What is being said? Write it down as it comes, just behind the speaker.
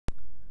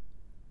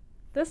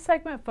This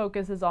segment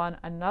focuses on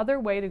another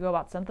way to go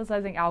about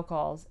synthesizing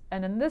alcohols,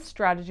 and in this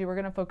strategy we're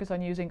going to focus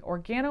on using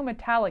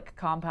organometallic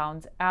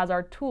compounds as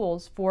our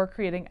tools for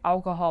creating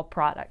alcohol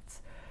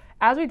products.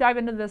 As we dive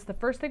into this, the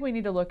first thing we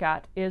need to look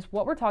at is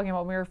what we're talking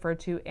about when we refer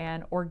to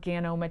an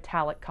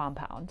organometallic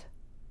compound.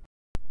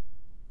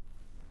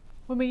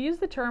 When we use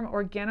the term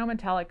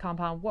organometallic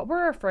compound, what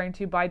we're referring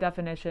to by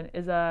definition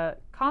is a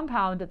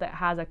compound that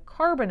has a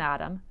carbon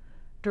atom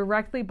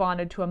directly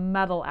bonded to a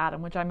metal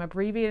atom, which I'm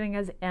abbreviating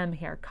as M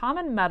here.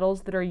 Common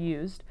metals that are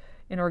used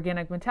in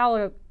organic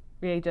metallic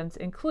reagents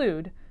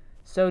include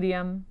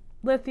sodium,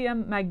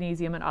 lithium,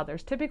 magnesium, and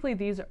others. Typically,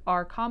 these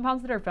are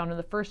compounds that are found in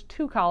the first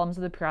two columns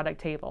of the periodic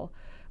table.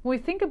 When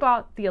we think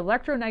about the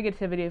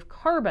electronegativity of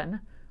carbon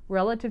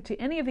relative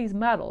to any of these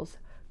metals,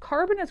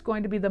 carbon is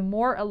going to be the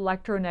more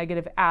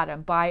electronegative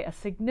atom by a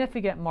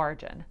significant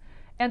margin.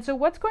 And so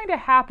what's going to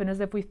happen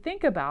is if we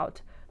think about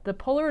the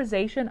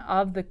polarization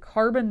of the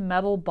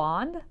carbon-metal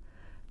bond,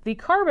 the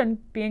carbon,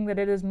 being that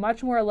it is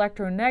much more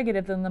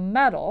electronegative than the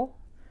metal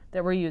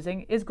that we're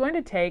using, is going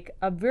to take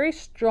a very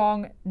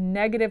strong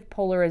negative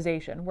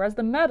polarization, whereas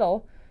the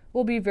metal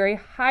will be very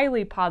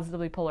highly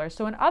positively polarized.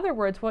 So in other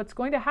words, what's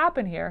going to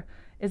happen here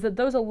is that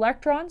those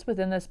electrons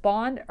within this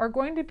bond are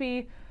going to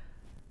be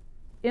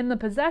in the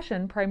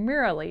possession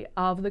primarily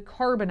of the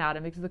carbon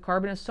atom, because the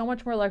carbon is so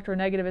much more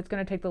electronegative, it's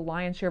going to take the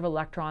lion's share of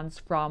electrons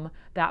from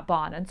that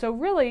bond. And so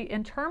really,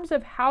 in terms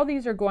of how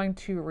these are going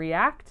to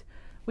react,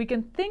 we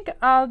can think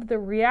of the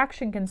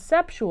reaction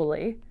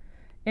conceptually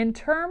in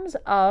terms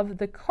of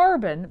the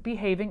carbon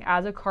behaving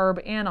as a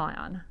carb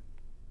anion.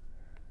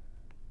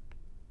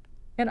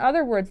 In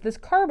other words, this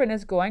carbon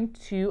is going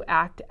to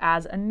act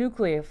as a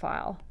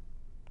nucleophile.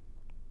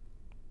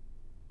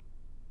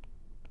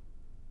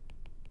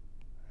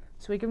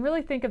 So we can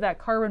really think of that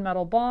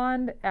carbon-metal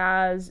bond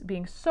as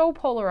being so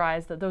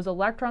polarized that those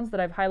electrons that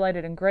I've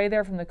highlighted in gray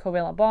there from the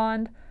covalent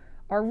bond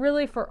are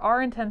really, for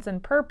our intents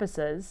and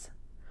purposes,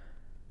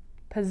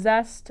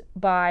 possessed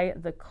by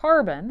the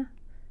carbon,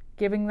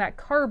 giving that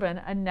carbon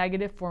a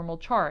negative formal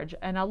charge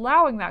and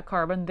allowing that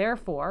carbon,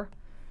 therefore,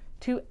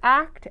 to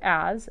act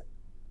as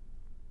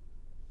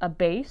a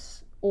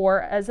base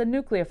or as a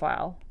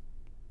nucleophile.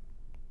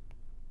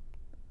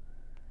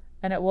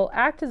 And it will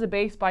act as a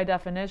base by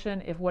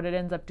definition if what it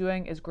ends up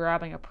doing is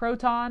grabbing a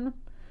proton.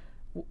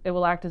 It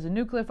will act as a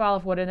nucleophile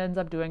if what it ends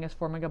up doing is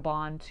forming a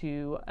bond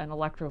to an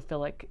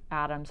electrophilic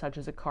atom such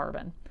as a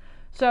carbon.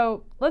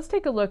 So let's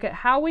take a look at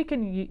how we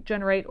can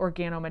generate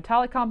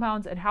organometallic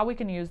compounds and how we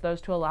can use those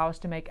to allow us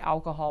to make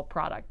alcohol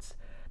products.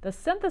 The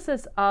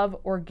synthesis of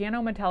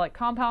organometallic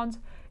compounds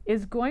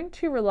is going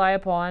to rely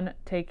upon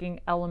taking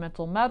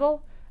elemental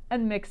metal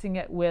and mixing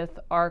it with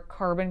our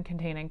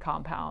carbon-containing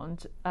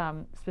compounds,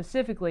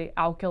 specifically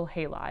alkyl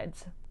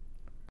halides.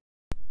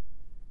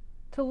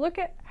 To look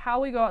at how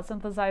we go about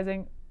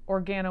synthesizing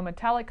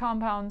organometallic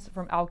compounds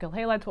from alkyl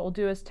halides, what we'll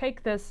do is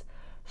take this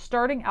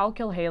starting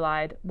alkyl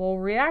halide, we'll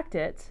react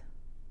it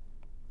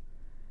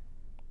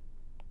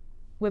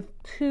with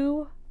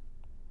 2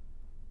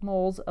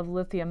 moles of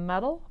lithium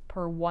metal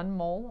per 1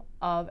 mole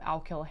of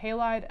alkyl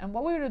halide, and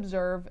what we would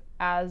observe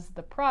as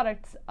the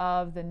product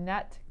of the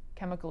net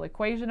chemical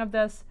equation of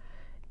this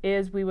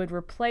is we would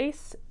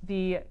replace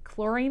the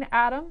chlorine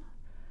atom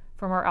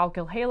from our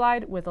alkyl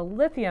halide with a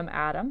lithium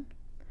atom,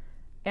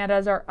 and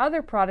as our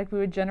other product we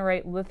would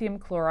generate lithium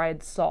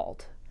chloride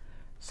salt.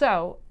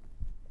 So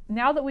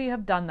now that we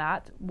have done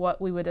that,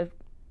 what we would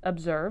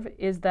observe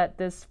is that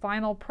this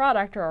final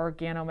product, or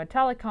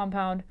organometallic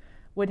compound,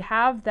 would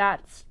have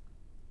that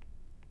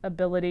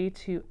ability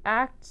to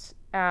act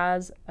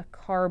as a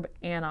carb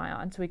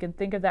anion. So we can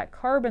think of that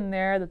carbon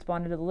there that's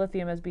bonded to the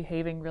lithium as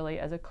behaving really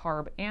as a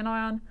carb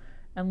anion,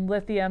 and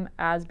lithium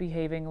as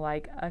behaving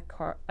like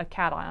a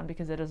cation,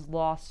 because it has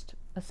lost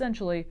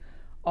essentially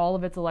all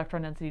of its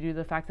electron density due to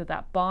the fact that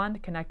that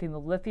bond connecting the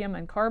lithium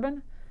and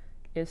carbon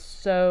is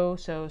so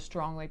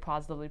strongly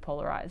positively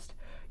polarized.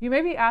 You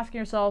may be asking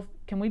yourself,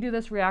 can we do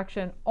this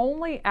reaction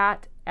only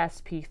at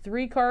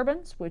sp3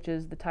 carbons, which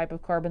is the type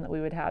of carbon that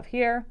we would have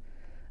here?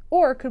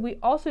 Or could we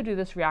also do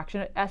this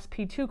reaction at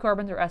sp2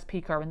 carbons or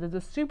sp carbons? It's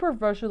a super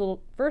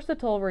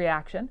versatile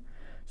reaction.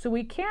 So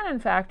we can, in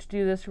fact,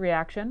 do this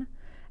reaction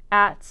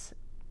at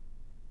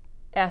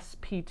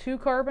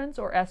sp2 carbons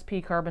or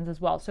sp carbons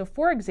as well. So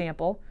for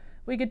example,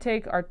 we could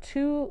take our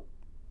 2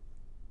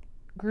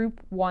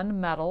 group 1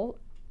 metal,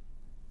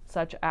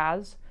 such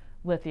as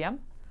lithium,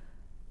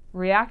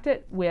 react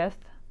it with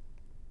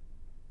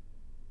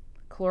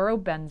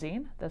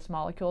chlorobenzene, this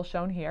molecule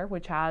shown here,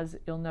 which has,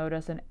 you'll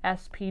notice, an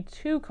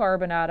sp2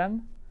 carbon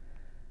atom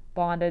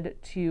bonded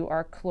to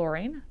our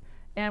chlorine.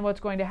 And what's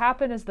going to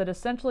happen is that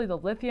essentially the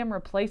lithium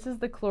replaces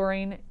the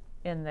chlorine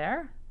in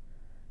there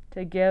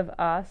to give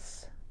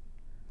us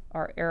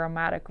our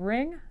aromatic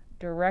ring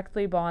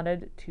directly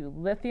bonded to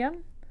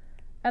lithium.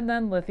 And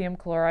then lithium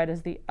chloride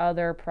is the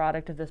other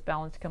product of this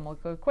balanced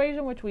chemical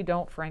equation, which we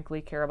don't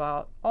frankly care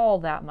about all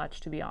that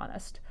much, to be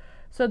honest.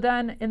 So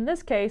then in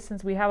this case,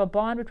 since we have a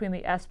bond between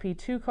the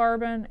sp2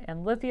 carbon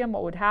and lithium,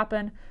 what would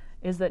happen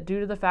is that due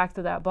to the fact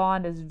that that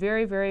bond is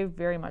very, very,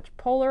 very much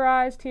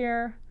polarized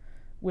here,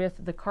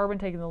 with the carbon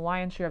taking the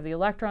lion's share of the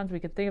electrons, we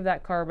could think of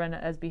that carbon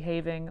as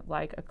behaving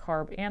like a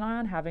carb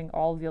anion, having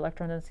all of the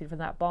electron density from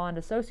that bond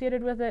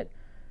associated with it,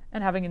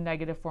 and having a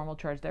negative formal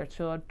charge there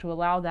to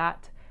allow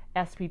that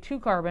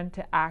sp2 carbon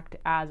to act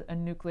as a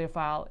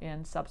nucleophile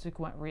in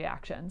subsequent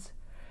reactions.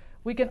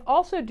 We can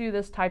also do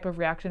this type of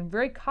reaction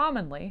very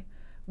commonly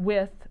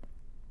with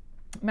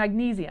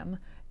magnesium,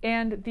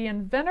 and the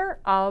inventor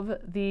of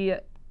the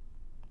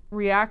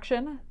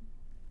reaction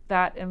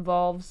that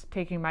involves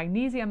taking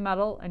magnesium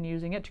metal and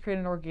using it to create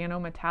an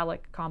organometallic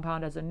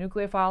compound as a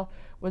nucleophile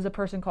was a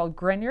person called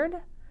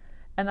Grignard,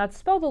 and that's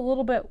spelled a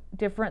little bit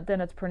different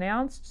than it's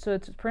pronounced. So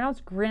it's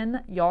pronounced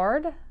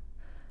Grignard,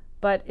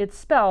 but it's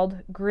spelled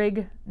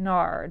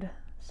Grignard.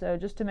 So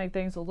just to make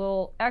things a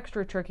little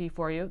extra tricky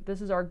for you, this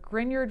is our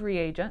Grignard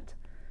reagent.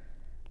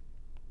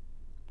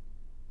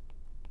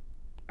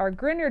 Our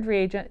Grignard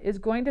reagent is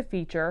going to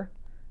feature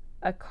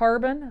a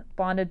carbon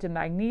bonded to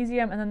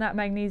magnesium, and then that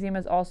magnesium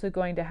is also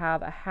going to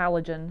have a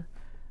halogen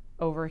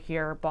over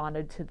here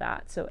bonded to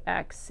that. So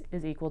X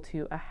is equal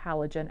to a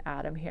halogen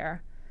atom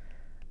here.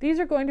 These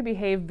are going to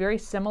behave very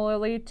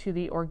similarly to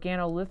the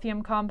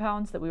organolithium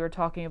compounds that we were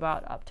talking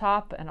about up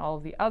top and all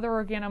of the other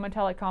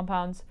organometallic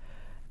compounds.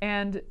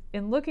 And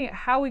in looking at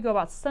how we go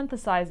about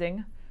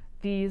synthesizing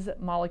these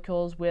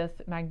molecules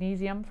with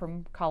magnesium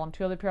from column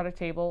 2 of the periodic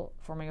table,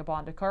 forming a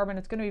bond to carbon,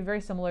 it's going to be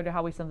very similar to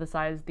how we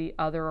synthesize the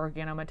other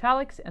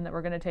organometallics, and that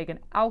we're going to take an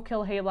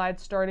alkyl halide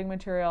starting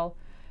material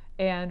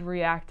and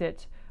react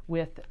it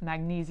with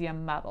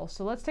magnesium metal.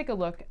 So let's take a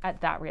look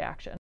at that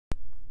reaction.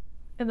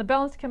 In the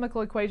balanced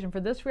chemical equation for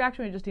this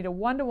reaction, we just need a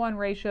 1-to-1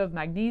 ratio of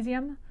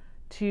magnesium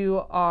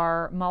to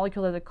our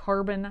molecule as a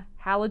carbon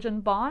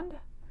halogen bond.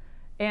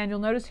 And you'll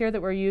notice here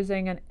that we're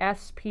using an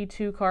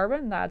sp2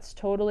 carbon. That's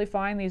totally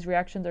fine. These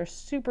reactions are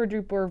super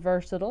duper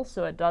versatile,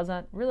 so it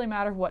doesn't really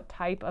matter what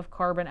type of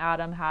carbon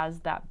atom has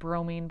that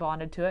bromine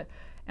bonded to it.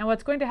 And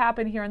what's going to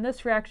happen here in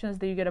this reaction is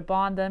that you get a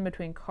bond then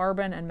between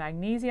carbon and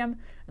magnesium,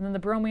 and then the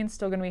bromine's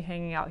still going to be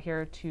hanging out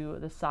here to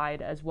the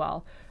side as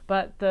well.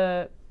 But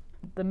the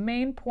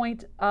main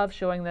point of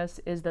showing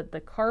this is that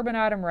the carbon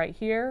atom right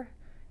here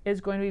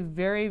is going to be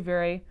very,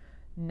 very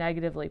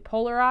negatively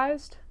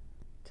polarized,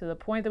 to the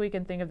point that we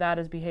can think of that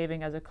as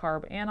behaving as a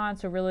carb anion.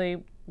 So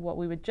really what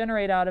we would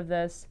generate out of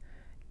this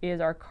is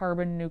our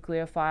carbon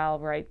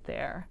nucleophile right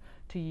there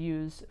to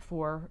use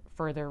for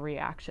further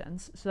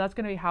reactions. So that's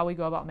going to be how we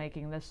go about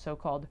making this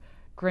so-called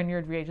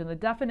Grignard reagent. The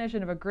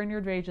definition of a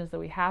Grignard reagent is that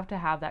we have to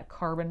have that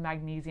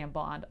carbon-magnesium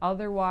bond.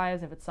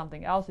 Otherwise, if it's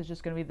something else, it's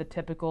just going to be the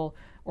typical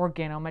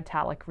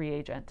organometallic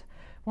reagent.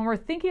 When we're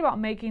thinking about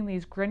making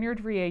these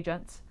Grignard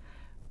reagents,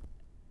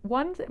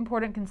 one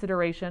important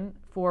consideration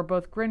for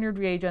both Grignard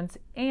reagents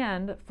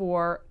and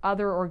for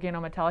other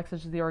organometallics,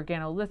 such as the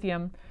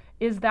organolithium,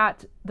 is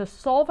that the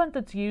solvent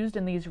that's used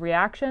in these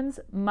reactions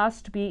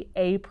must be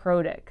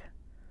aprotic.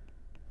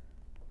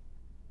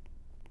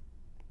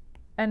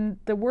 And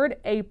the word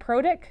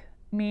aprotic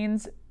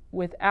means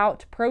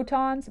without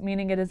protons,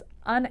 meaning it is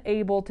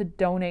unable to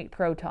donate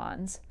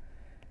protons,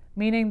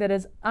 meaning that it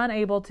is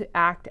unable to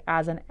act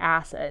as an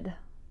acid.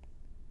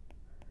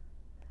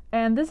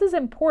 And this is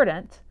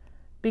important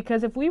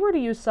because if we were to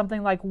use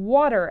something like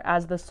water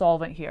as the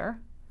solvent here,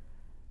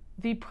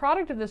 the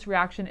product of this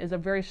reaction is a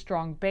very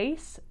strong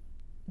base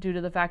due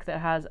to the fact that it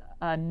has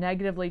a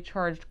negatively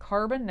charged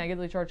carbon.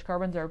 Negatively charged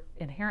carbons are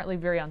inherently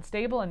very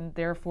unstable and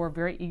therefore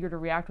very eager to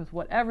react with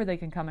whatever they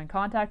can come in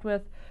contact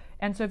with.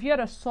 And so if you had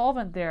a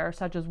solvent there,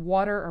 such as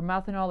water or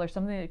methanol or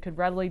something that could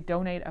readily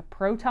donate a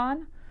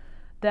proton,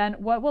 then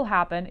what will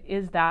happen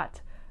is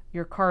that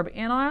your carb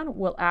anion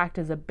will act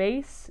as a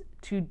base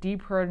to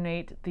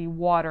deprotonate the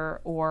water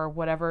or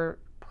whatever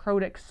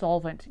protic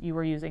solvent you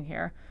were using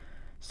here.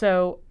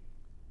 So,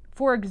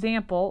 for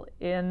example,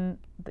 in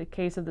the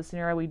case of the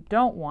scenario we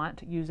don't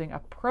want using a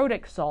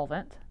protic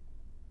solvent,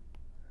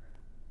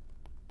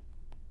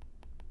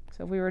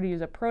 so if we were to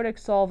use a protic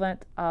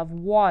solvent of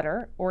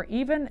water, or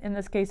even in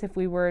this case if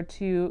we were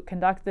to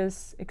conduct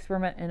this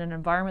experiment in an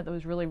environment that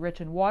was really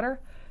rich in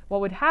water,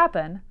 what would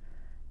happen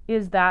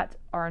is that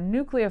our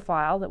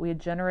nucleophile that we had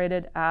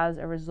generated as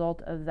a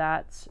result of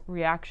that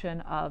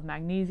reaction of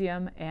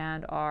magnesium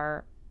and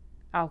our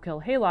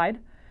alkyl halide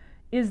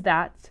is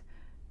that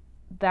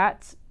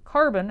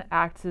carbon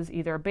acts as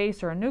either a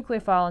base or a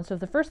nucleophile. And so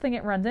the first thing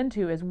it runs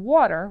into is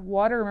water.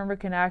 Water, remember,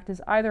 can act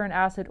as either an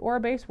acid or a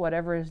base,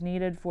 whatever is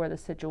needed for the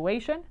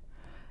situation.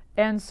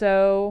 And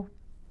so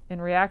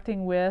in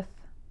reacting with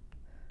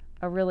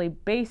a really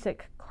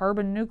basic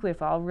carbon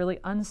nucleophile, really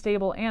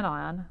unstable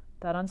anion,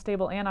 that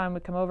unstable anion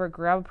would come over,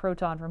 grab a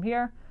proton from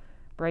here,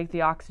 break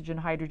the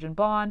oxygen-hydrogen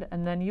bond,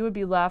 and then you would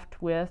be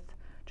left with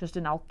just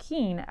an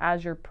alkene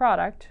as your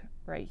product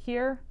right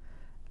here,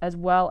 as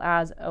well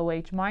as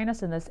OH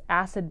minus in this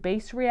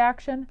acid-base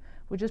reaction,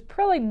 which is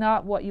probably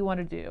not what you want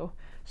to do.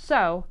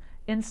 So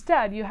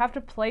instead, you have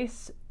to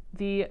place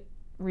the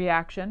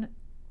reaction,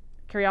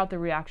 carry out the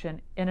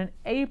reaction in an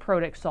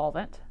aprotic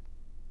solvent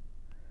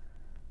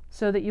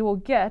so that you will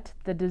get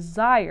the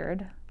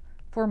desired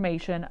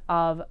formation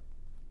of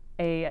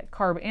a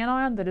carb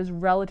anion that is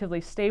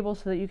relatively stable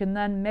so that you can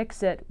then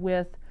mix it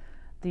with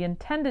the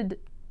intended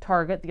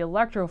target, the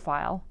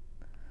electrophile,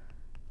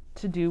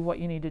 to do what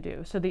you need to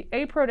do. So the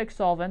aprotic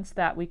solvents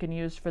that we can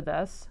use for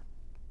this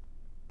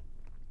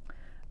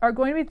are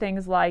going to be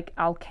things like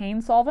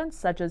alkane solvents,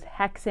 such as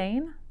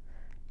hexane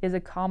is a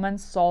common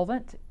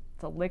solvent.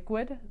 It's a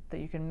liquid that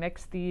you can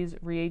mix these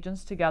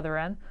reagents together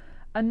in.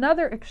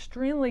 Another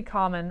extremely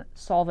common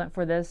solvent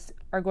for this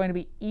are going to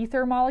be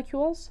ether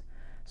molecules.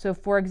 So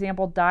for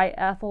example,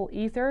 diethyl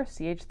ether,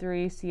 CH3,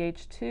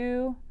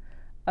 CH2,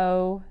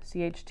 O,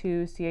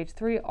 CH2,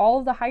 CH3, all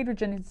of the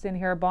hydrogens in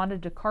here are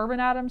bonded to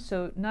carbon atoms,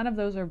 so none of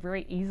those are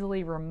very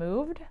easily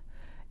removed,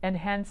 and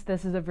hence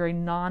this is a very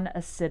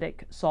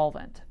non-acidic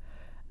solvent,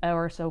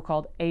 or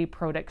so-called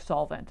aprotic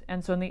solvent.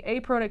 And so in the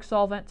aprotic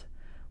solvent,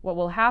 what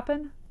will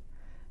happen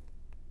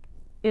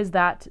is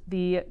that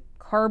the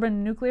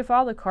carbon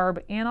nucleophile, the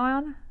carb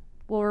anion,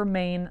 will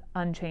remain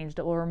unchanged.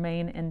 It will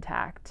remain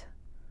intact.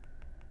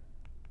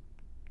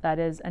 That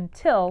is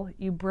until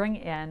you bring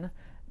in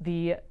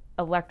the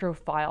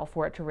electrophile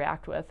for it to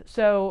react with.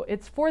 So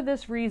it's for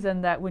this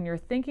reason that when you're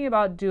thinking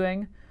about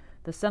doing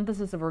the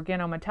synthesis of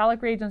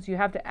organometallic reagents, you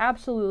have to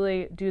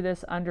absolutely do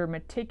this under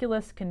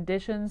meticulous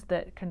conditions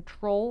that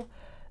control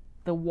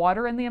the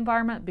water in the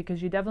environment,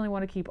 because you definitely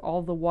want to keep all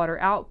of the water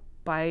out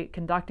by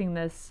conducting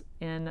this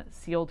in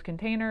sealed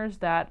containers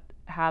that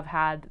have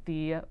had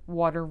the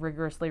water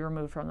rigorously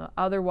removed from them.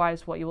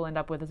 Otherwise, what you will end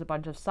up with is a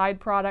bunch of side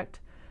product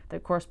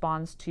that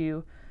corresponds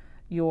to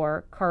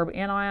your carb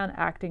anion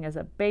acting as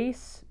a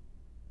base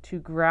to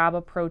grab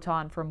a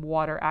proton from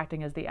water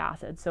acting as the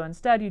acid. So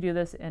instead you do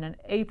this in an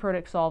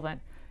aprotic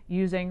solvent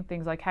using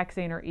things like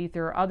hexane or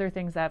ether or other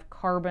things that have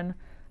carbon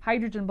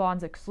hydrogen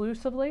bonds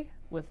exclusively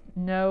with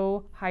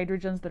no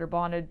hydrogens that are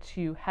bonded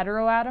to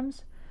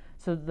heteroatoms,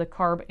 so the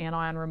carb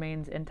anion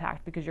remains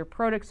intact, because your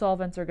protic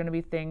solvents are going to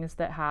be things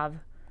that have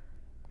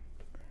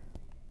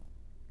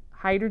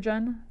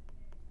hydrogen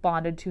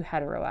bonded to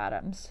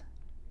heteroatoms.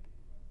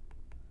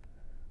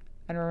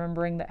 And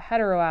remembering that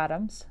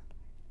heteroatoms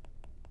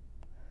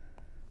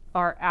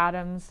are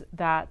atoms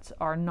that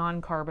are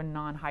non-carbon,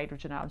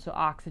 non-hydrogen atoms, so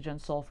oxygen,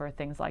 sulfur,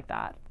 things like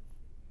that.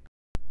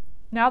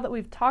 Now that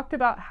we've talked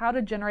about how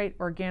to generate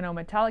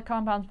organometallic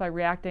compounds by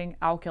reacting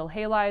alkyl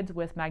halides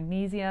with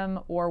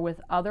magnesium or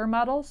with other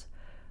metals,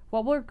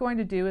 what we're going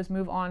to do is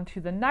move on to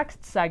the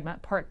next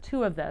segment, part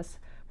 2 of this,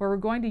 where we're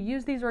going to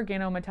use these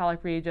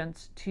organometallic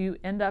reagents to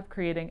end up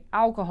creating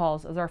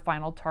alcohols as our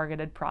final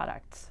targeted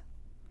products.